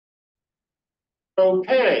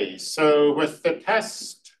Okay, so with the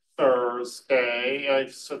test Thursday,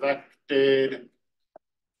 I've selected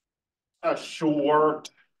a short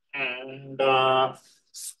and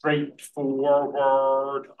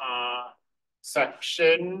straightforward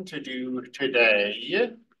section to do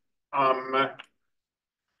today. Um,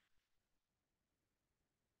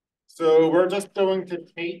 so we're just going to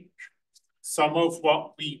take some of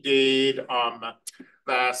what we did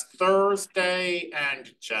last Thursday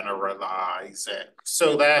and generalize it.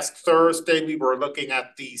 So last Thursday, we were looking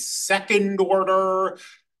at the second order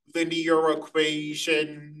linear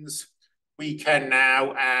equations. We can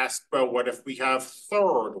now ask, well, what if we have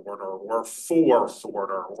third order or fourth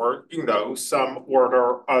order or, some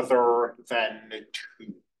order other than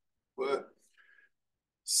two?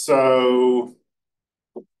 So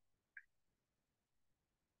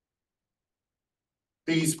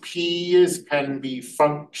these p's can be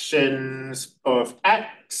functions of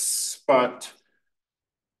x, but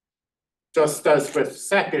just as with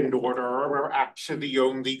second order, we're actually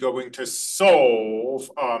only going to solve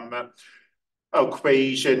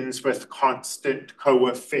equations with constant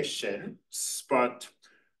coefficients. But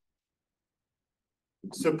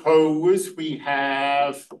suppose we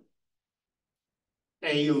have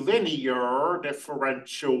a linear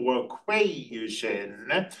differential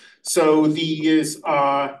equation. So these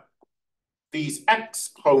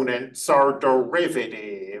exponents are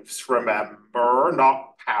derivatives, remember,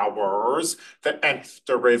 not powers. The nth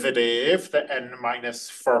derivative, the n minus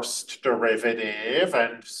first derivative,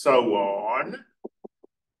 and so on.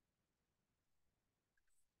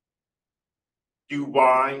 You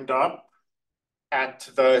wind up at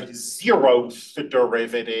the 0th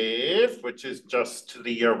derivative, which is just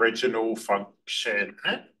the original function.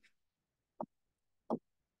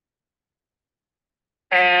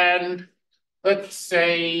 And let's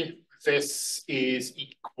say this is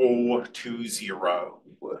equal to 0.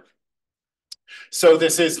 So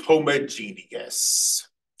this is homogeneous.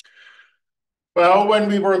 Well, when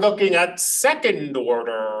we were looking at second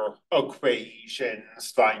order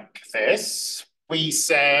equations like this, we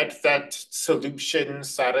said that solutions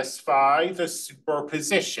satisfy the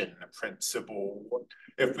superposition principle.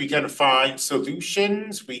 If we can find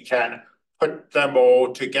solutions, we can put them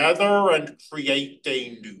all together and create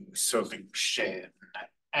a new solution.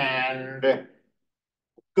 And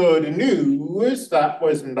good news, that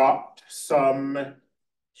was not some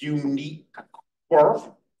unique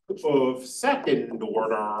quirk of second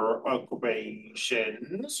order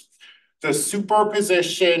equations. The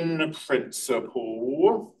superposition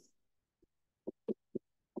principle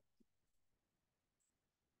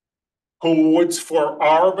holds for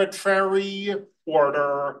arbitrary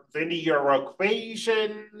order linear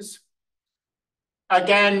equations.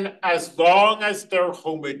 Again, as long as they're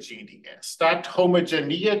homogeneous. That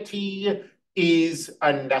homogeneity is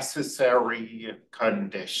a necessary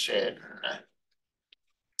condition.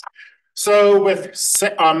 So with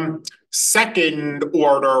second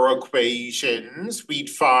order equations, we'd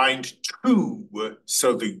find two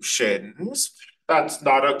solutions. That's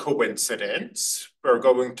not a coincidence. We're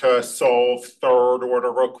going to solve third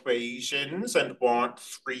order equations and want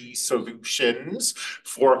three solutions,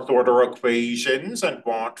 fourth order equations and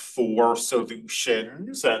want four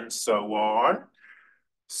solutions, and so on.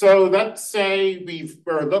 So let's say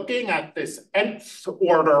we're looking at this nth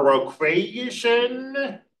order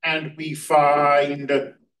equation and we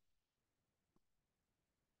find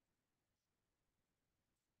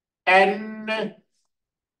n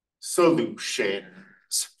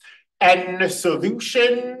solutions. N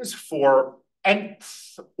solutions for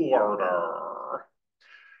nth order.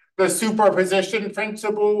 The superposition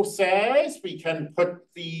principle says we can put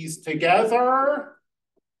these together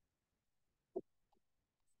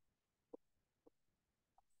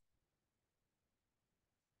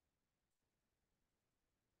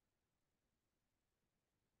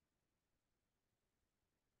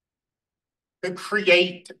to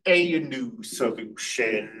create a new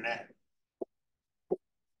solution.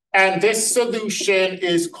 And this solution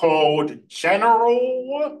is called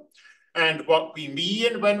general. And what we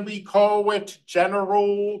mean when we call it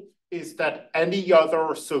general is that any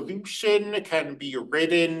other solution can be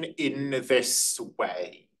written in this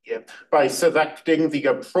way by selecting the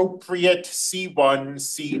appropriate C1,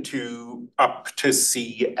 C2 up to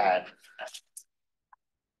Cn.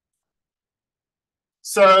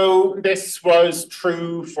 So this was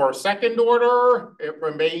true for second order. It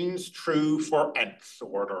remains true for nth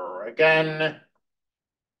order. Again,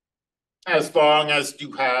 as long as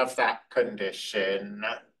you have that condition.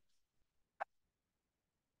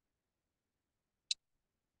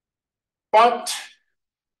 But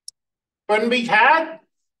when we had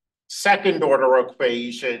second order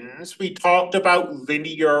equations, we talked about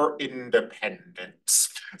linear independence.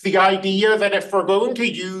 The idea that if we're going to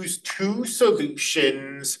use two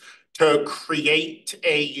solutions to create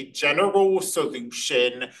a general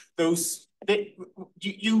solution,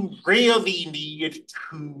 you really need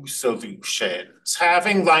two solutions.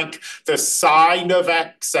 Having like the sine of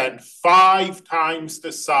x and 5 times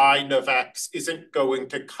the sine of x isn't going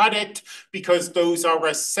to cut it because those are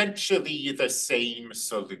essentially the same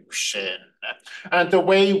solution. And the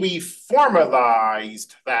way we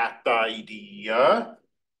formalized that idea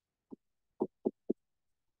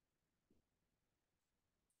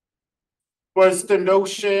was the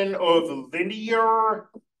notion of linear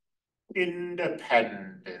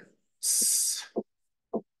independence.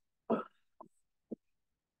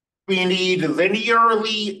 We need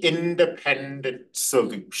linearly independent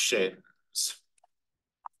solutions.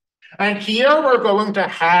 And here we're going to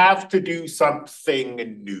have to do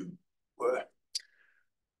something new.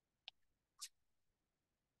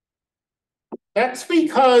 That's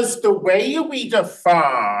because the way we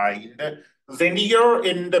defined linear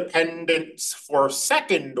independence for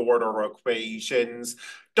second order equations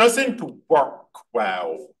doesn't work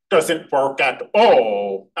well. Doesn't work at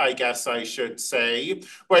all, I guess I should say,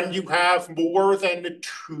 when you have more than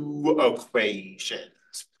two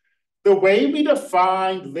equations. The way we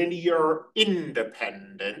define linear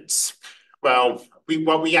independence, well,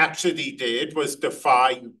 what we actually did was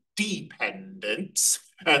define dependence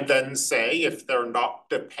and then say if they're not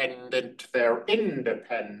dependent, they're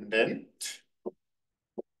independent.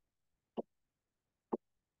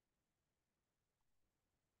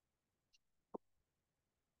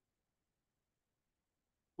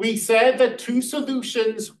 We said that two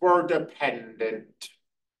solutions were dependent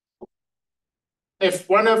if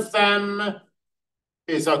one of them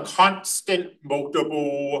is a constant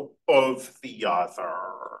multiple of the other.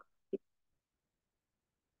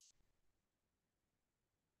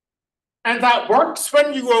 And that works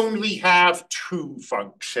when you only have two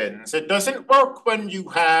functions. It doesn't work when you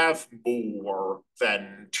have more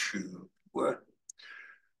than two.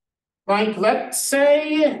 Like, let's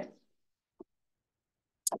say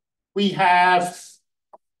we have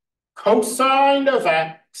cosine of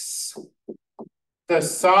x, the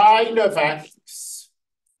sine of x,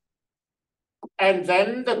 and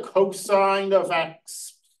then the cosine of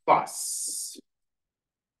x plus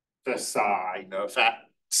the sine of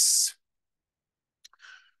x.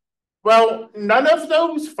 Well, none of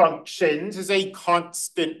those functions is a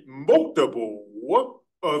constant multiple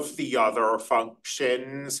of the other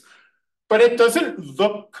functions, but it doesn't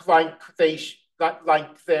look like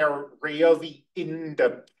they're really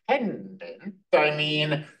independent. I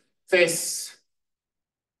mean, this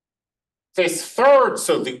third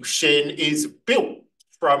solution is built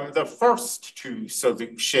from the first two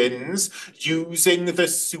solutions using the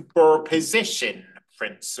superposition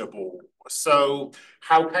principle. So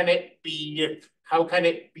how can it be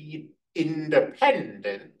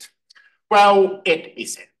independent? Well, it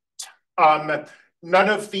isn't. None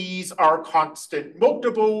of these are constant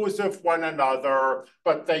multiples of one another,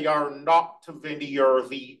 but they are not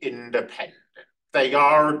linearly independent. They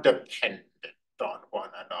are dependent on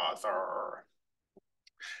one another.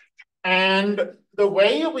 And the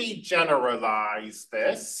way we generalize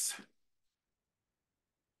this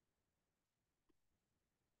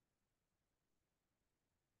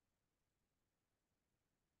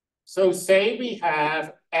so say we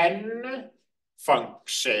have n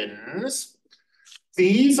functions.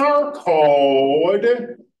 These are called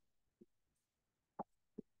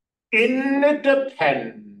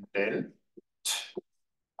independent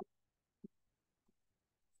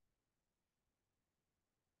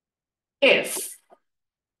if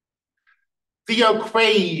the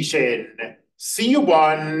equation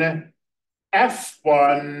C1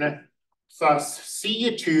 F1 plus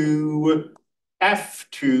C2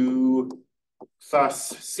 F2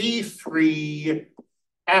 plus C3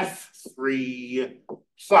 F3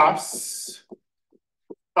 plus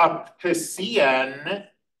up to Cn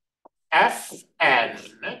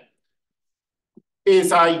Fn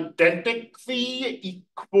is identically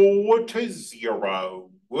equal to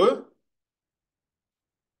 0.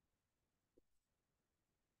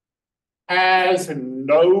 Has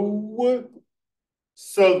no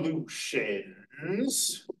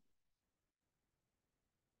solutions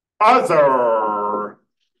other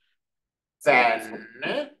than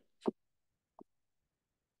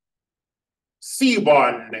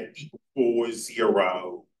C1 equals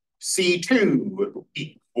 0, C2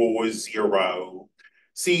 equals 0,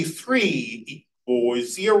 C3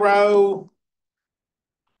 equals 0,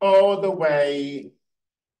 all the way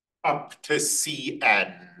up to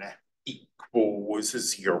Cn. equals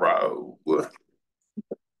 0.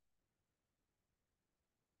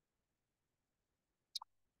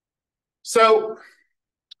 So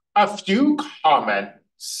a few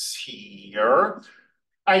comments here.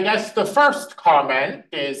 I guess the first comment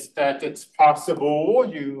is that it's possible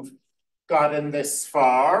you've gotten this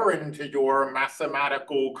far into your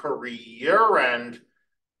mathematical career and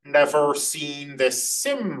never seen this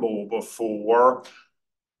symbol before.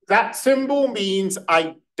 That symbol means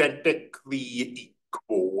identically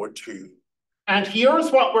equal to. And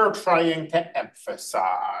here's what we're trying to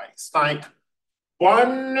emphasize. Like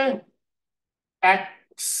 1x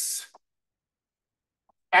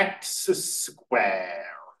squared.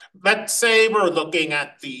 Let's say we're looking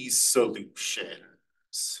at these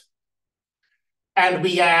solutions. And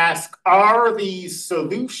we ask, are these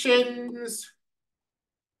solutions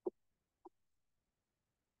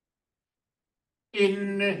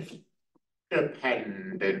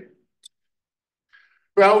independent?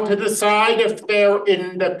 Well, to decide if they're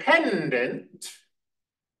independent,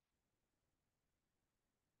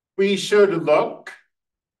 we should look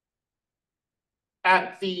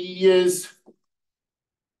at these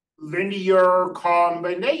linear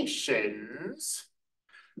combinations.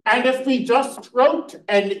 And if we just wrote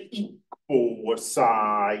an equal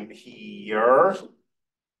sign here,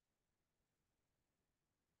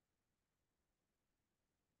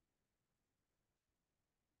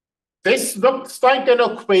 this looks like an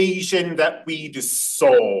equation that we'd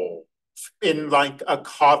solve in like a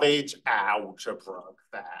college algebra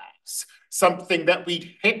class. Something that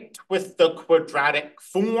we'd hit with the quadratic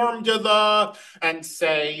formula and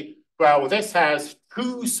say, well, this has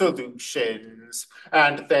two solutions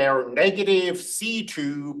and they're negative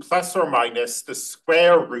C2 plus or minus the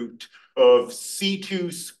square root of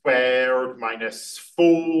C2 squared minus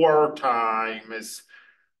 4 times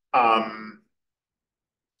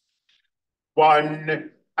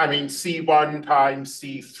C1 times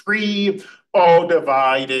C3, all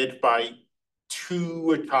divided by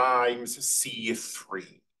 2 times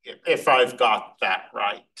C3, if I've got that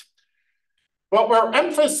right. What we're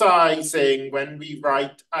emphasizing when we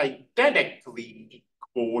write identically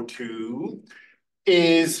equal to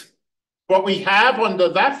is what we have on the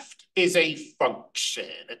left is a function.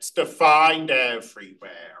 It's defined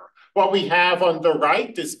everywhere. What we have on the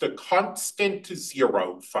right is the constant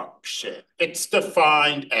 0 function. It's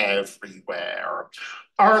defined everywhere.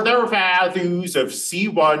 Are there values of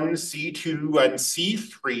C1, C2, and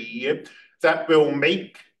C3 that will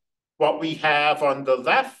make what we have on the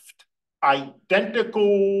left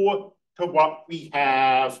identical to what we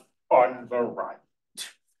have on the right?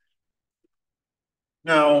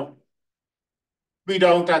 Now, we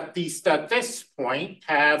don't, at least at this point,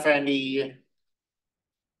 have any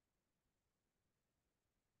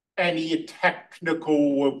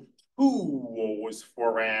technical tools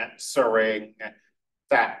for answering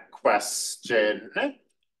that question.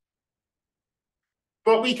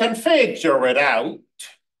 But we can figure it out.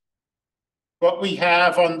 What we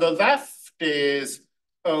have on the left is,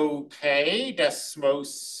 okay,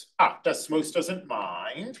 Desmos doesn't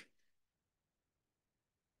mind.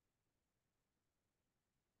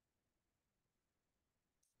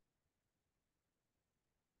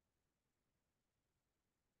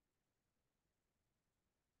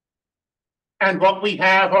 And what we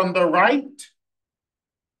have on the right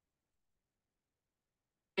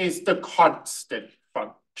is the constant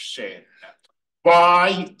function.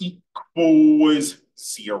 Y equals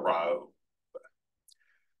 0.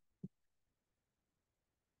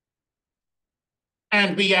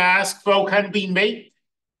 And we ask, well, can we make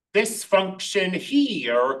this function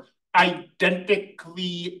here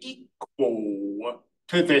identically equal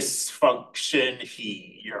to this function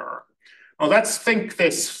here? Well, let's think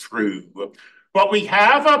this through. What we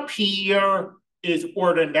have up here is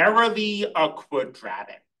ordinarily a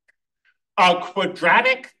quadratic. A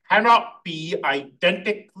quadratic cannot be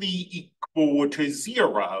identically equal to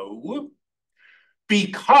 0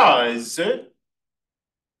 because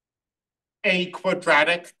a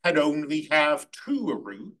quadratic can only have 2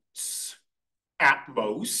 roots at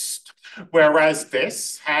most, whereas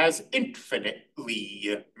this has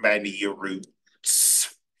infinitely many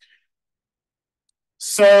roots.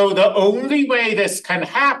 So the only way this can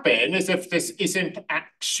happen is if this isn't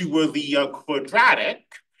actually a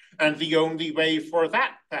quadratic, and the only way for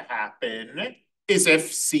that to happen is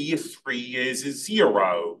if C3 is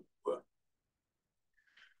 0.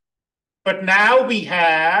 But now we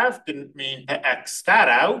have, didn't mean to X that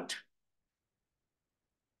out.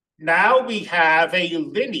 Now we have a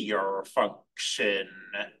linear function.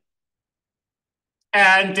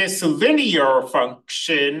 And this linear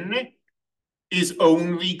function is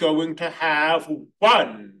only going to have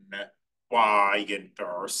one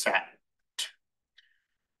y-intercept.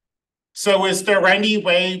 So is there any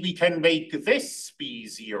way we can make this be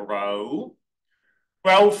zero?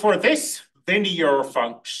 Well, for this linear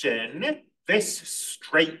function, this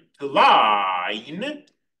straight line,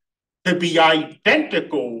 to be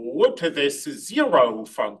identical to this zero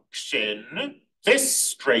function, this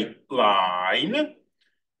straight line,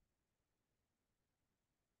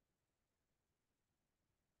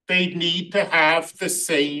 they'd need to have the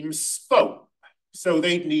same slope. So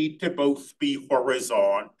they'd need to both be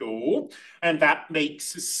horizontal, and that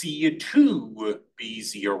makes C2 be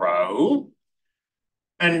zero.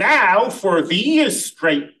 And now for these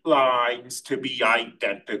straight lines to be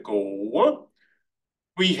identical,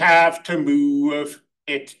 we have to move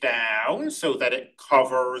it down so that it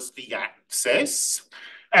covers the axis.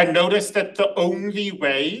 And notice that the only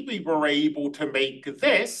way we were able to make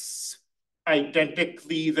this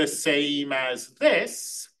identically the same as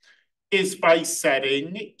this is by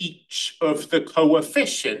setting each of the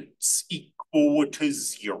coefficients equal to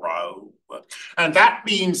zero. And that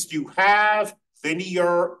means you have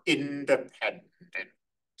linear independence.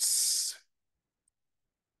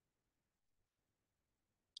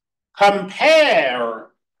 Compare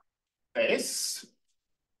this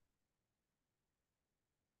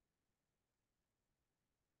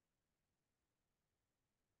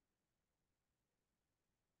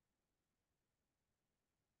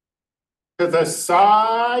to the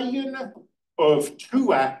sine of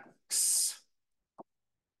 2x,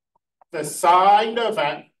 the sine of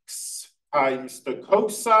x times the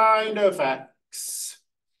cosine of x,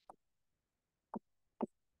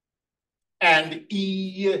 and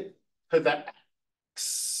e to the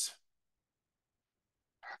x.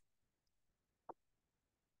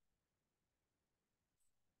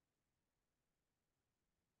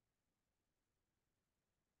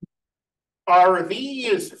 Are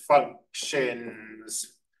these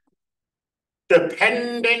functions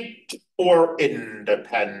dependent or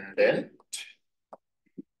independent?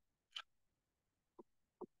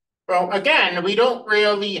 Well, again, we don't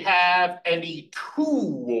really have any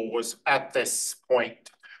tools at this point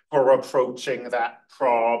for approaching that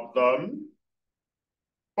problem.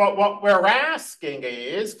 But what we're asking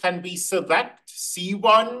is, can we select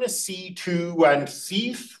C1, C2, and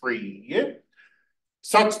C3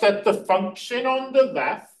 such that the function on the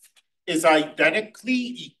left is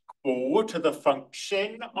identically equal to the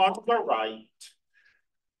function on the right,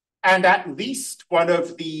 and at least one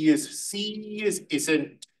of these C's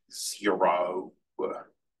isn't zero?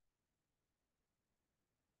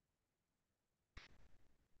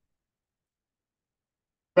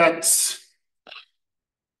 Let's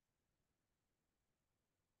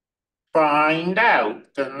find out.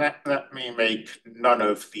 And let me make none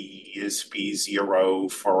of these be zero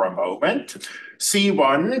for a moment.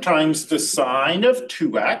 C1 times the sine of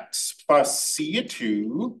 2x plus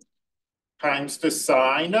C2 times the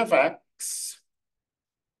sine of x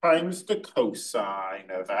times the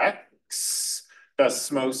cosine of x.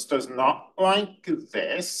 Desmos does not like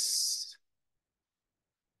this.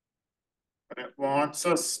 What it wants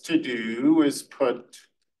us to do is put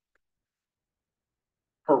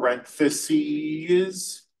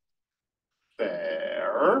parentheses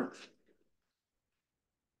there,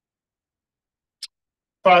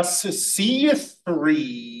 plus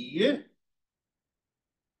C3.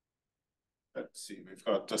 Let's see, we've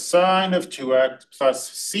got the sine of 2x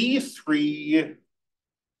plus C3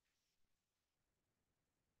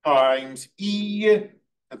 times e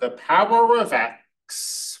to the power of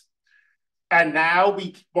x. And now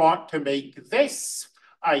we want to make this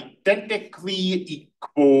identically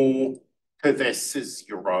equal to this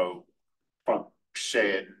zero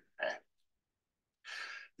function.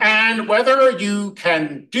 And whether you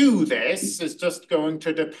can do this is just going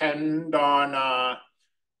to depend on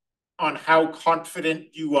how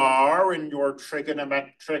confident you are in your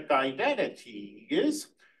trigonometric identities.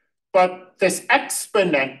 But this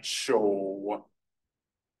exponential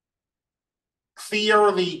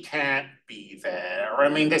clearly can't be there. I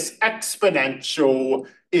mean, this exponential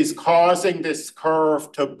is causing this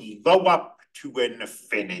curve to blow up to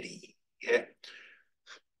infinity.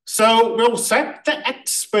 So we'll set the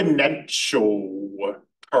exponential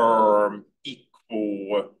term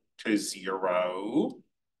equal to zero.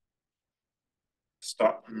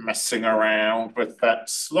 Stop messing around with that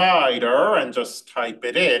slider and just type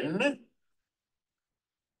it in.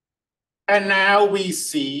 And now we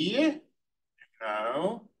see,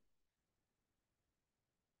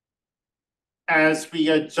 as we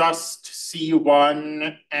adjust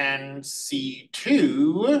C1 and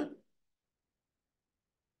C2,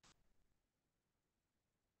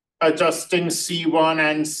 adjusting C1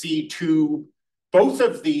 and C2, both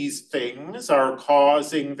of these things are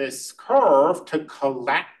causing this curve to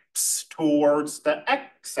collapse towards the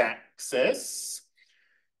x-axis.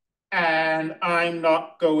 And I'm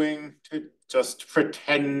not going to just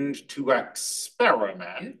pretend to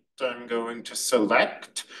experiment. I'm going to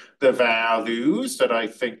select the values that I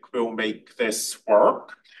think will make this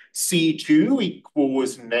work. C2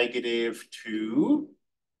 equals -2.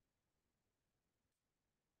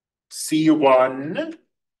 C1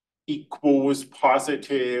 equals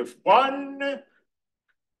 +1.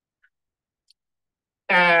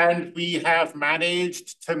 And we have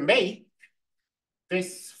managed to make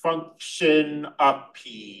this function up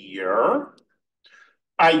here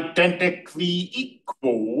identically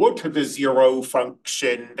equal to the 0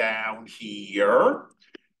 function down here.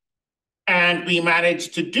 And we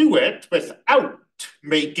managed to do it without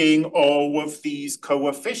making all of these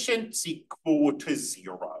coefficients equal to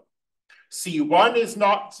 0. C1 is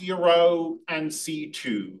not 0 and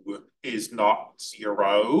C2 is not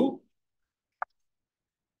 0.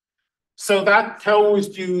 So that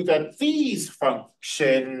tells you that these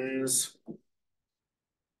functions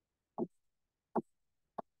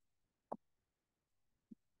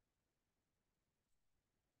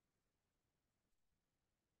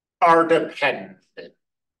are dependent.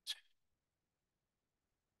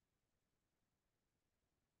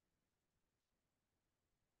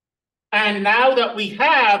 And now that we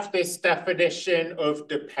have this definition of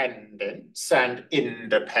dependence and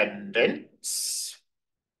independence,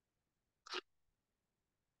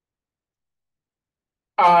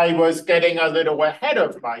 I was getting a little ahead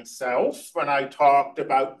of myself when I talked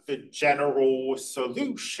about the general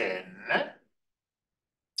solution.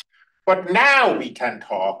 But now we can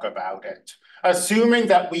talk about it, assuming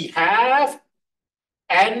that we have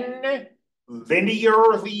n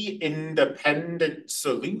linearly independent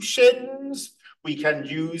solutions. We can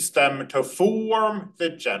use them to form the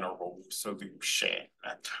general solution.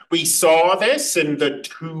 We saw this in the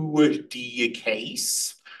 2D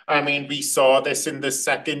case. We saw this in the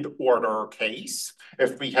second order case.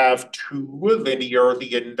 If we have two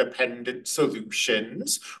linearly independent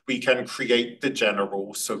solutions, we can create the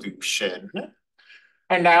general solution.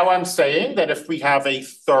 And now I'm saying that if we have a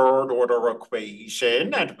third order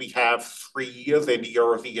equation and we have three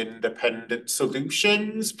linearly independent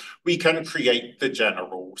solutions, we can create the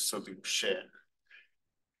general solution.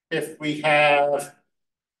 If we have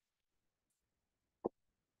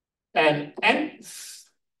an nth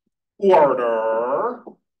order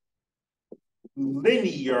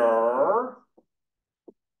linear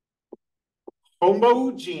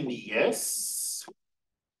homogeneous,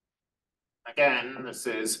 again, this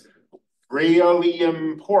is really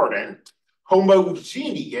important,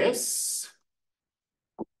 homogeneous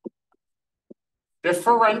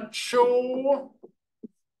differential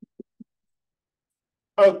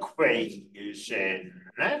equation.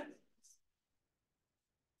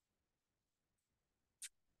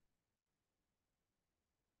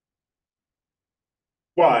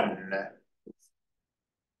 One,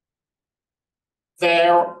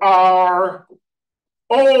 there are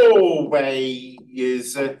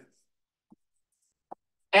always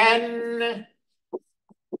n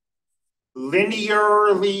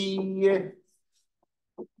linearly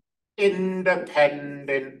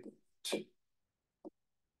independent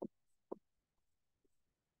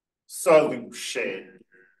solutions.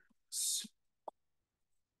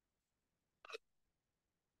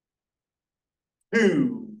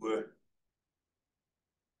 Two,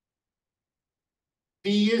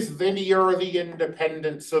 these linearly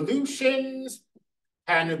independent solutions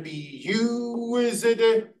can be used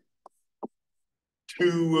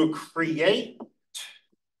to create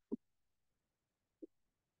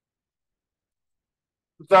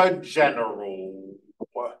the general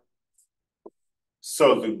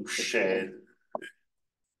solution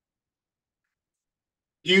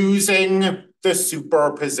using the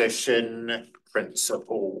superposition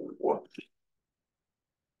principle.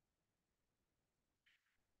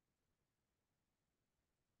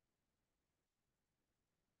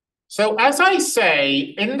 So as I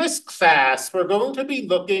say, in this class, we're going to be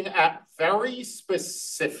looking at very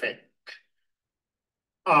specific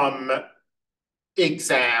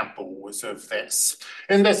examples of this.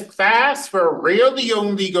 In this class, we're really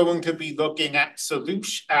only going to be looking at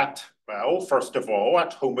first of all,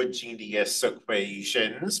 at homogeneous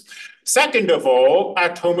equations. Second of all,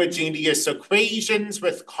 at homogeneous equations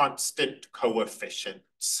with constant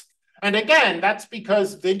coefficients. And again, that's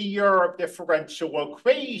because linear differential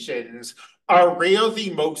equations are really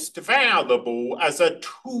most valuable as a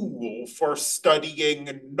tool for studying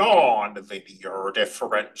nonlinear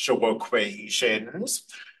differential equations.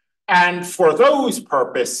 And for those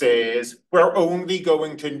purposes, we're only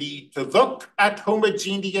going to need to look at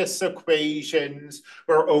homogeneous equations.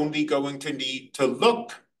 We're only going to need to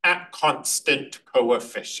look at constant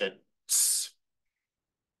coefficients.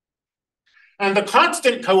 And the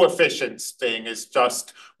constant coefficients thing is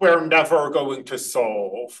just, we're never going to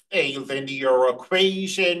solve a linear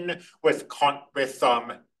equation with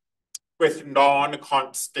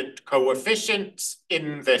non-constant coefficients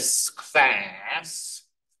in this class.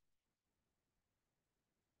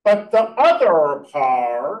 But the other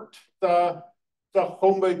part, the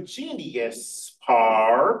homogeneous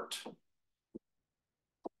part,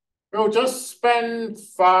 we'll just spend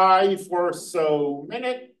 5 or so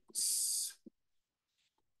minutes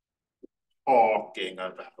talking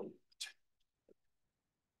about.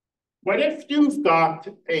 What if you've got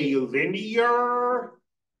a linear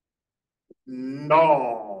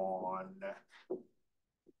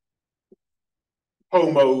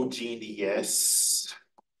non-homogeneous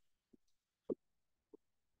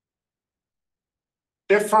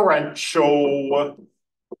differential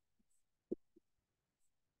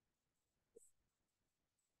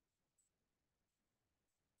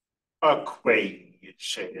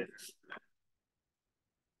equation?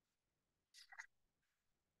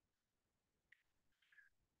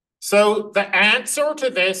 So the answer to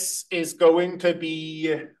this is going to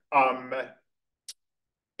be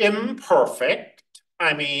imperfect.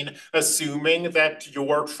 I mean, assuming that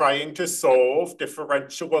you're trying to solve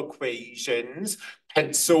differential equations,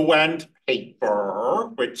 pencil and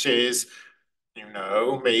paper, which is, you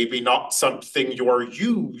know, maybe not something you're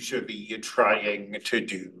usually trying to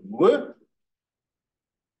do.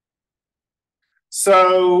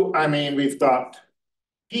 So, I mean, we've got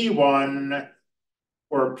P1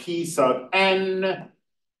 or P sub n,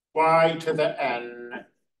 y to the n,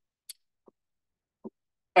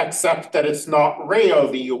 except that it's not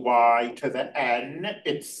really y to the n,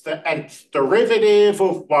 it's the nth derivative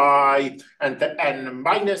of y and the n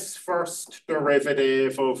minus first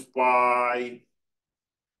derivative of y,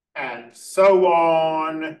 and so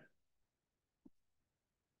on.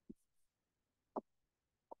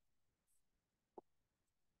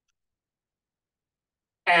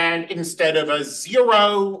 And instead of a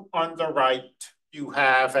 0 on the right, you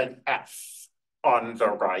have an f on the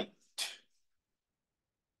right.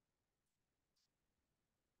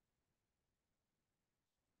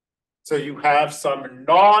 So you have some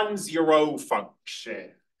non-zero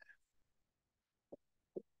function.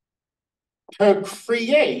 To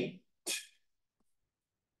create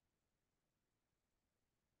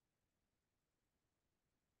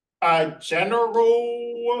a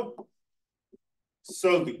general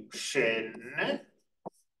solution,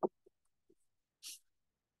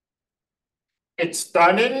 it's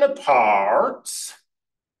done in parts.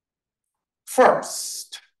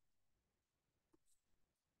 First,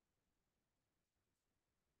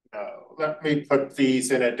 no, let me put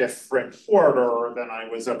these in a different order than I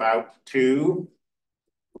was about to.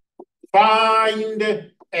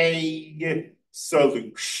 Find a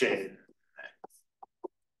solution.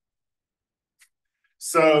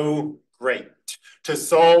 So, great. To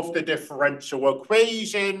solve the differential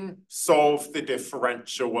equation, solve the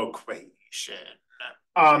differential equation.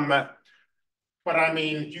 But I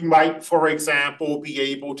mean, you might, for example, be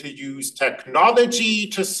able to use technology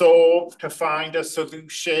to find a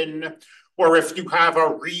solution. Or if you have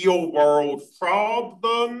a real world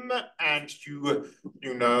problem and you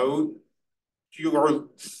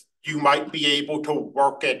might be able to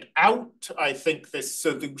work it out. I think this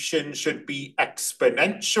solution should be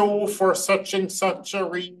exponential for such and such a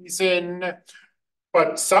reason.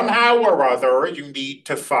 But somehow or other, you need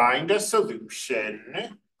to find a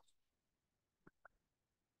solution.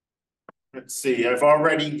 Let's see, I've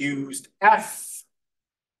already used F.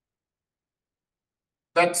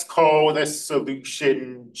 Let's call this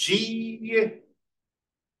solution G.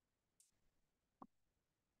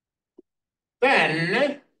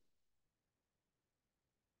 Then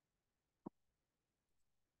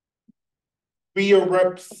we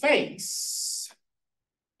replace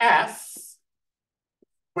F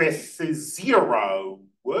with 0.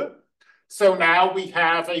 So now we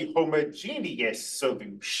have a homogeneous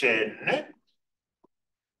solution.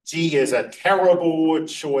 G is a terrible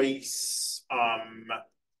choice.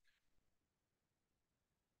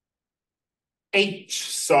 H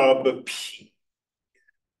sub P.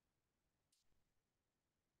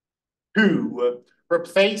 To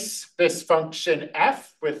replace this function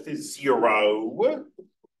f with 0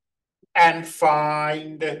 and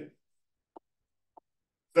find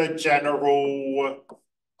the general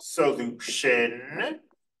solution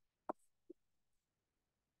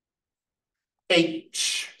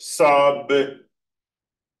H sub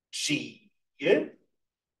G.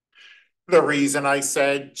 The reason I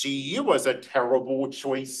said G was a terrible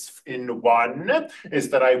choice in one is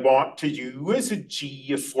that I want to use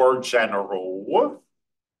G for general.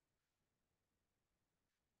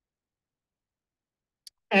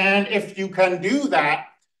 And if you can do that,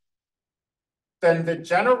 then the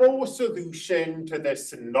general solution to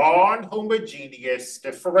this non-homogeneous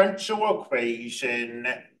differential equation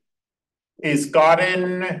is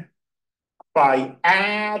gotten by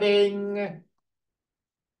adding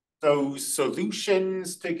those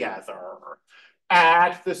solutions together.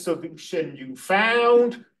 Add the solution you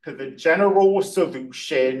found to the general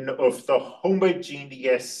solution of the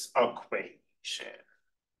homogeneous equation.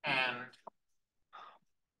 And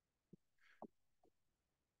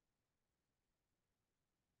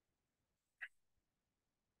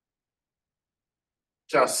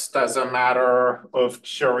just as a matter of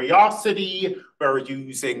curiosity, we're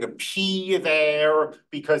using P there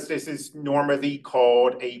because this is normally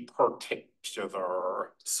called a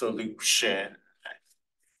particular solution.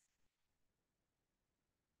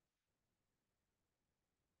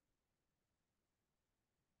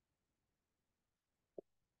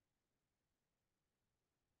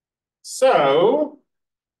 So,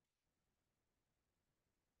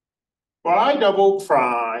 y double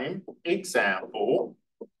prime example,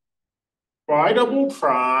 y double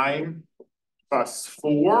prime plus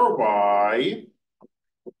 4y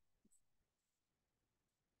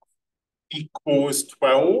equals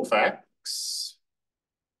 12x.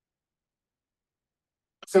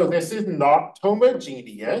 So this is not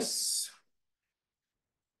homogeneous.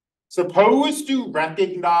 Suppose you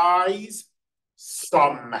recognize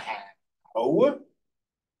somehow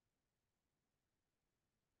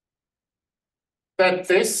that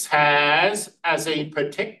this has as a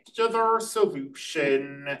particular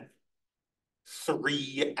solution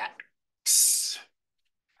 3x.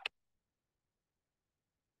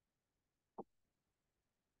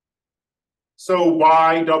 So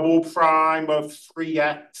y double prime of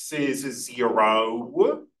 3x is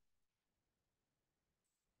 0.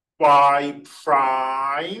 Y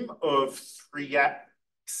prime of 3x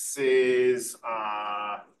is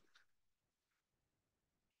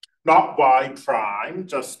not y prime,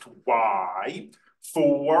 just y.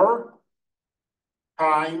 4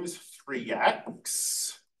 times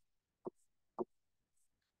 3x.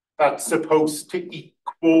 That's supposed to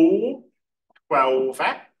equal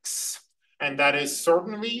 12x. And that is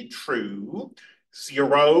certainly true.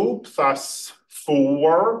 0 plus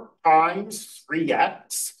 4 times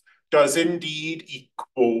 3x does indeed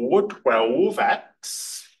equal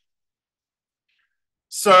 12x.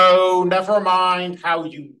 So never mind how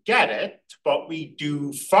you get it, but we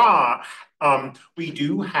do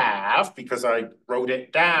have, because I wrote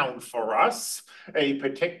it down for us, a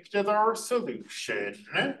particular solution.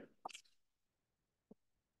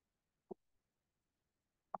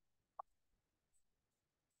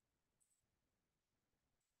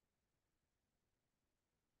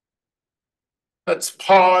 Let's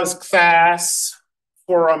pause class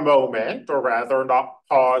for a moment, or rather not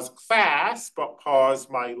pause class, but pause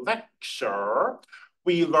my lecture.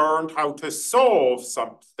 We learned how to solve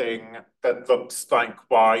something that looks like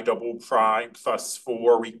y double prime plus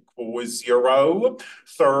 4 equals 0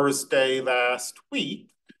 Thursday last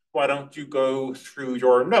week. Why don't you go through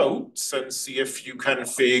your notes and see if you can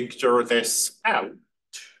figure this out?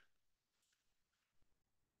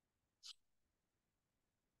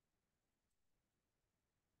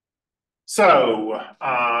 So,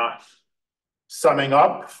 summing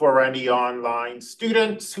up for any online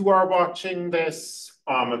students who are watching this,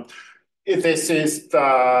 this is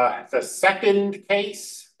the second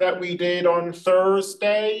case that we did on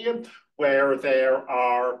Thursday, where there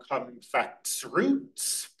are convex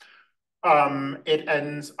roots. It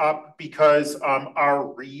ends up because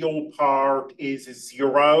our real part is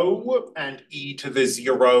 0 and e to the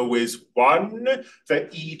 0 is 1. The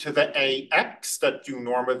e to the ax that you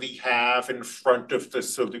normally have in front of the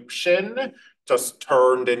solution just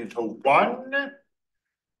turned into 1.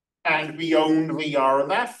 And we only are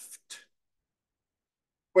left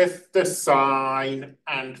with the sine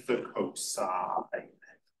and the cosine.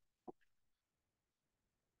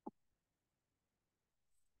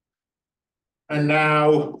 And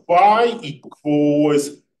now y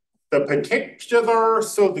equals the particular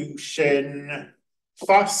solution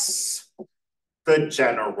plus the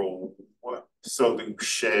general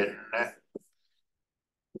solution.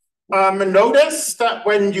 Notice that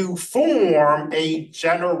when you form a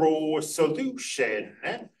general solution,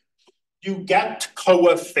 you get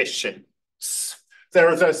coefficients.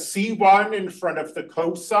 There's a C1 in front of the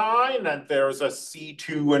cosine, and there's a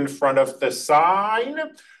C2 in front of the sine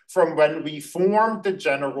from when we formed the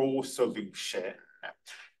general solution.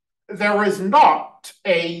 There is not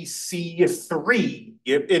a C3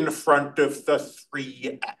 in front of the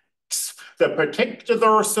 3x. The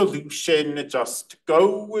particular solution just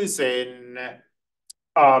goes in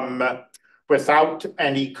without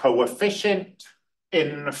any coefficient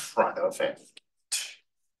in front of it.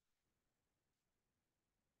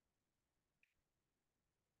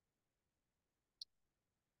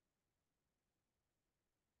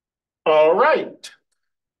 All right,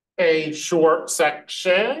 a short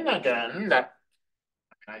section, again, that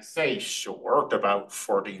I say short, about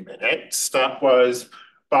 40 minutes. That was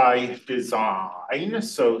by design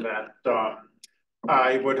so that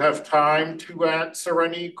I would have time to answer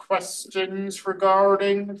any questions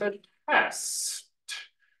regarding the test.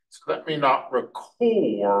 So let me not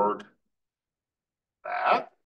record that.